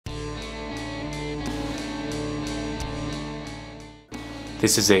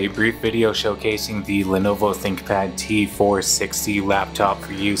This is a brief video showcasing the Lenovo ThinkPad T460 laptop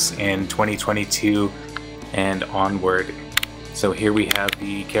for use in 2022 and onward. So here we have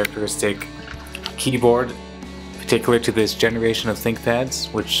the characteristic keyboard particular to this generation of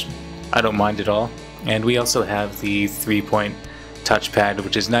ThinkPads, which I don't mind at all. And we also have the 3-point touchpad,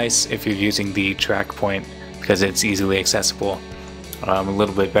 which is nice if you're using the track point because it's easily accessible. A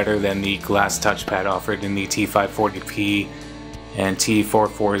little bit better than the glass touchpad offered in the T540p and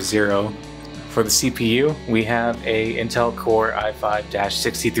T440. For the CPU, we have a Intel Core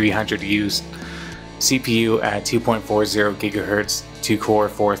i5-6300U CPU at 2.40 GHz, 2-core,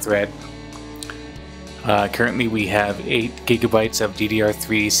 4-thread. Currently we have 8 GB of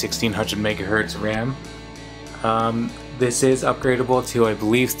DDR3 1600 MHz RAM. This is upgradable to, I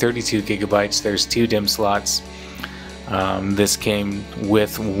believe, 32 GB. There's 2 DIMM slots. This came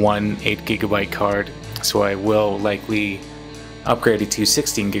with one 8 GB card, so I will likely upgrade it to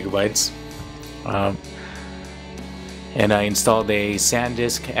 16 GB. And I installed a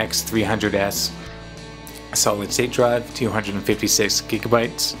SanDisk X300S solid state drive, 256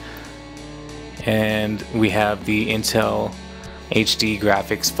 GB. And we have the Intel HD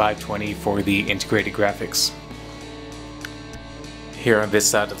Graphics 520 for the integrated graphics. Here on this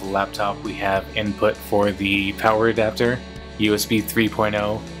side of the laptop we have input for the power adapter, USB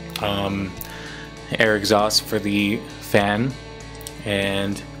 3.0, air exhaust for the fan,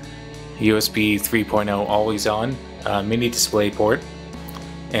 and USB 3.0 always on, mini display port.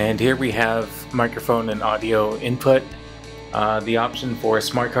 And here we have microphone and audio input, the option for a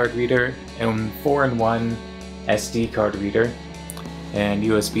smart card reader, and 4-in-1 SD card reader, and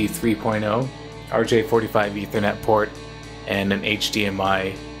USB 3.0, RJ45 Ethernet port, and an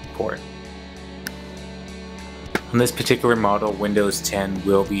HDMI port. On this particular model, Windows 10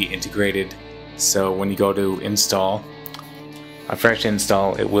 will be integrated, so when you go to install, a fresh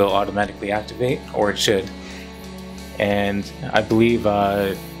install, it will automatically activate, or it should. And I believe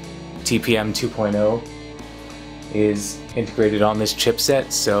TPM 2.0 is integrated on this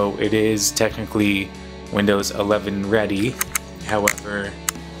chipset, so it is technically Windows 11 ready. However,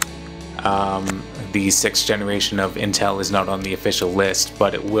 the 6th generation of Intel is not on the official list,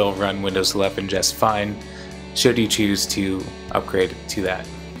 but it will run Windows 11 just fine should you choose to upgrade to that.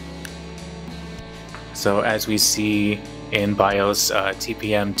 So as we see in BIOS,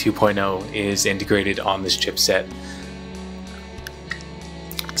 TPM 2.0 is integrated on this chipset.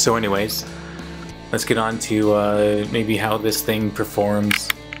 So anyways, let's get on to maybe how this thing performs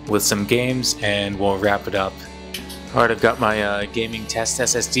with some games, and we'll wrap it up. Alright, I've got my gaming test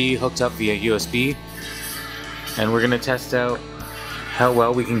SSD hooked up via USB, and we're going to test out how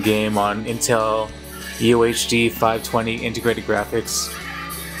well we can game on Intel UHD 520 integrated graphics.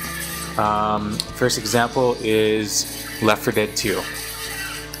 First example is Left 4 Dead 2.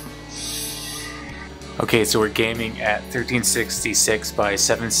 Okay, so we're gaming at 1366 by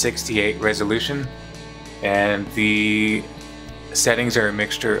 768 resolution, and the settings are a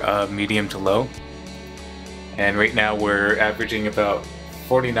mixture of medium to low. And right now we're averaging about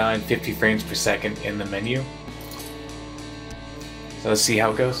 49-50 frames per second in the menu. So let's see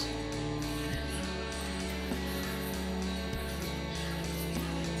how it goes.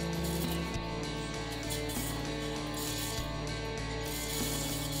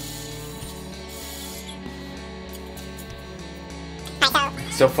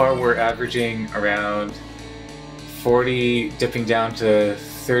 So far we're averaging around 40, dipping down to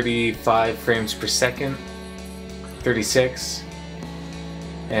 35 frames per second, 36,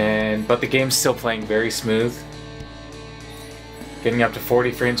 but the game's still playing very smooth, getting up to 40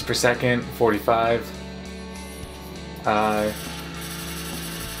 frames per second, 45.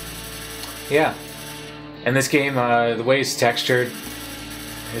 Yeah, and this game, the way it's textured,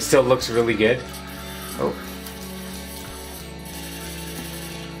 it still looks really good. Oh.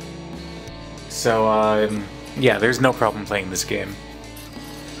 So, yeah, there's no problem playing this game.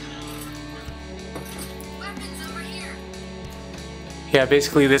 Yeah,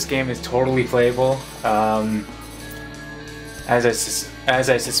 basically this game is totally playable, as I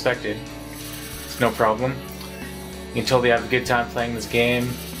suspected. It's no problem. You can totally have a good time playing this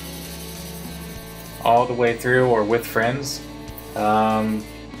game all the way through, or with friends. If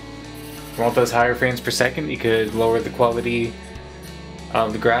you want those higher frames per second, you could lower the quality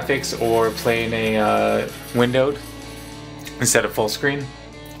of the graphics or play in a windowed instead of full screen.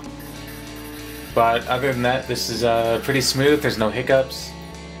 But other than that, this is pretty smooth. There's no hiccups,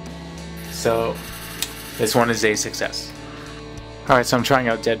 so this one is a success. Alright, so I'm trying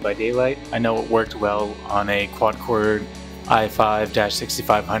out Dead by Daylight. I know it worked well on a quad-core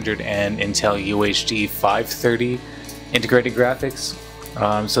i5-6500 and Intel UHD 530 integrated graphics.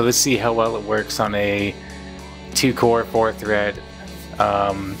 So let's see how well it works on a 2-core, 4-thread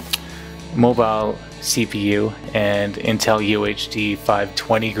mobile CPU and Intel UHD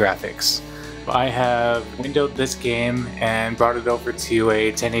 520 graphics. I have windowed this game and brought it over to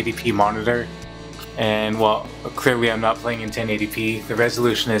a 1080p monitor, and well, clearly I'm not playing in 1080p. The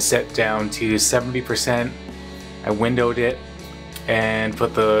resolution is set down to 70%. I windowed it and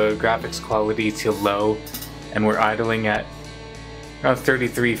put the graphics quality to low, and we're idling at around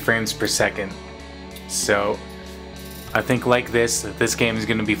 33 frames per second. So I think like this game is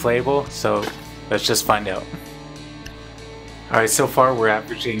going to be playable, so let's just find out. Alright, so far we're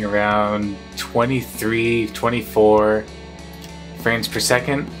averaging around 23, 24 frames per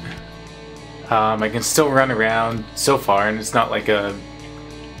second. I can still run around so far, and it's not like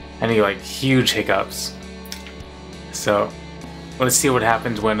any huge hiccups. So let's see what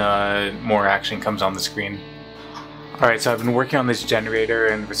happens when more action comes on the screen. Alright, so I've been working on this generator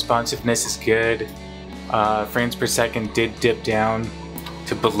and responsiveness is good. Frames per second did dip down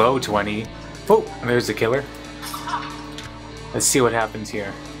to below 20. Oh, there's the killer. Let's see what happens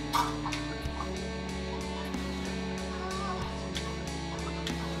here.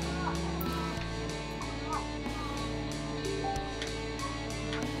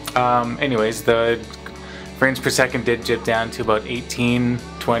 Anyways, the frames per second did dip down to about 18,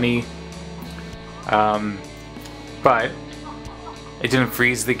 20. But it didn't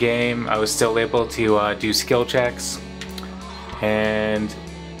freeze the game. I was still able to do skill checks. And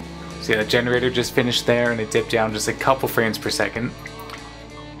see, the generator just finished there and it dipped down just a couple frames per second.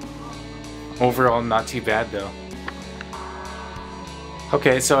 Overall, not too bad though.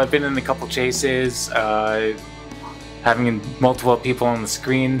 Okay, so I've been in a couple chases, having multiple people on the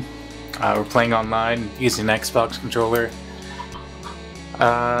screen. We're playing online using an Xbox controller.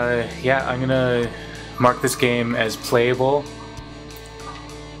 Yeah, I'm gonna mark this game as playable.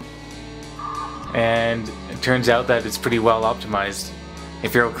 And it turns out that it's pretty well optimized.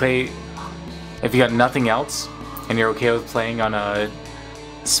 If you're okay, if you got nothing else and you're okay with playing on a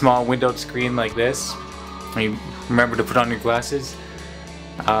small windowed screen like this, and you remember to put on your glasses,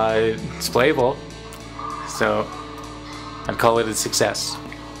 it's playable. So I'd call it a success.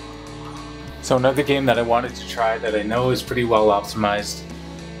 So another game that I wanted to try that I know is pretty well optimized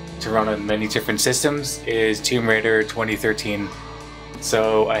to run on many different systems is Tomb Raider 2013.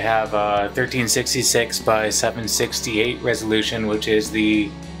 So I have 1366 by 768 resolution, which is the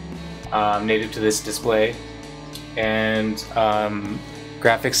native to this display, and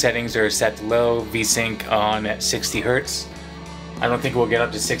graphics settings are set to low, VSync on at 60 Hz. I don't think we'll get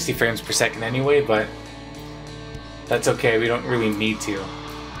up to 60 frames per second anyway, but that's okay, we don't really need to.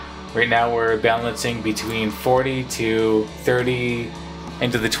 Right now we're balancing between 40 to 30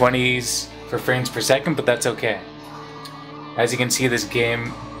 into the 20s for frames per second, but that's okay. As you can see, this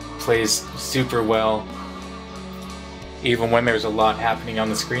game plays super well even when there's a lot happening on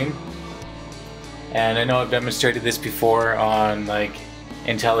the screen. And I know I've demonstrated this before on like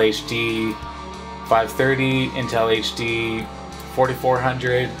Intel HD 530, Intel HD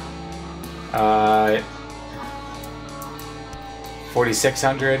 4400,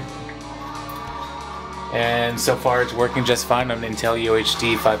 4600, and so far it's working just fine on Intel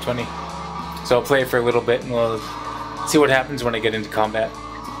UHD 520. So I'll play it for a little bit and we'll see what happens when I get into combat.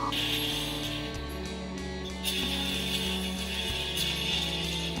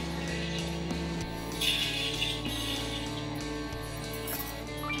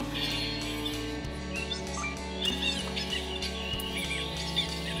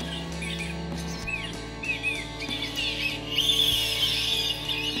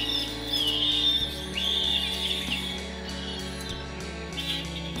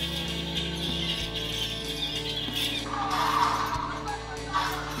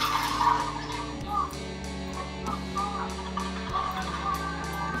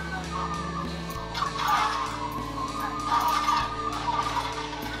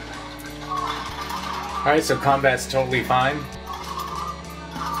 Alright, so combat's totally fine.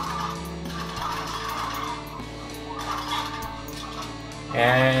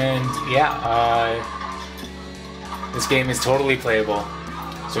 And yeah, this game is totally playable.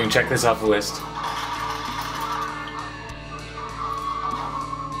 So we can check this off the list.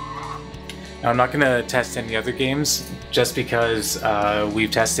 Now, I'm not going to test any other games just because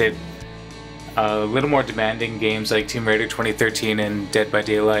we've tested a little more demanding games like Tomb Raider 2013 and Dead by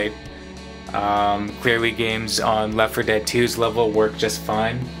Daylight. Clearly games on Left 4 Dead 2's level work just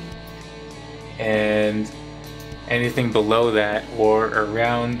fine, and anything below that or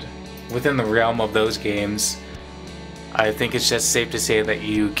around within the realm of those games, I think it's just safe to say that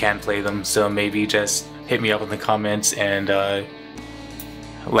you can play them. So maybe just hit me up in the comments and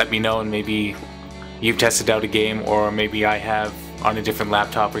let me know, and maybe you've tested out a game, or maybe I have on a different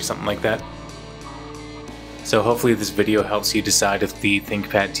laptop or something like that. So hopefully this video helps you decide if the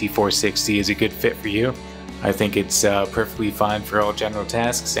ThinkPad T460 is a good fit for you. I think it's perfectly fine for all general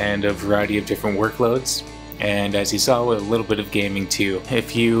tasks and a variety of different workloads. And as you saw, with a little bit of gaming too.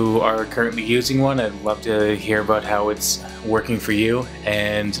 If you are currently using one, I'd love to hear about how it's working for you.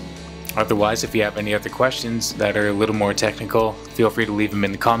 And otherwise, if you have any other questions that are a little more technical, feel free to leave them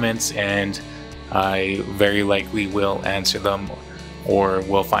in the comments, and I very likely will answer them, or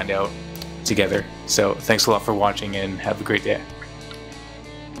we'll find out together. So thanks a lot for watching, and have a great day.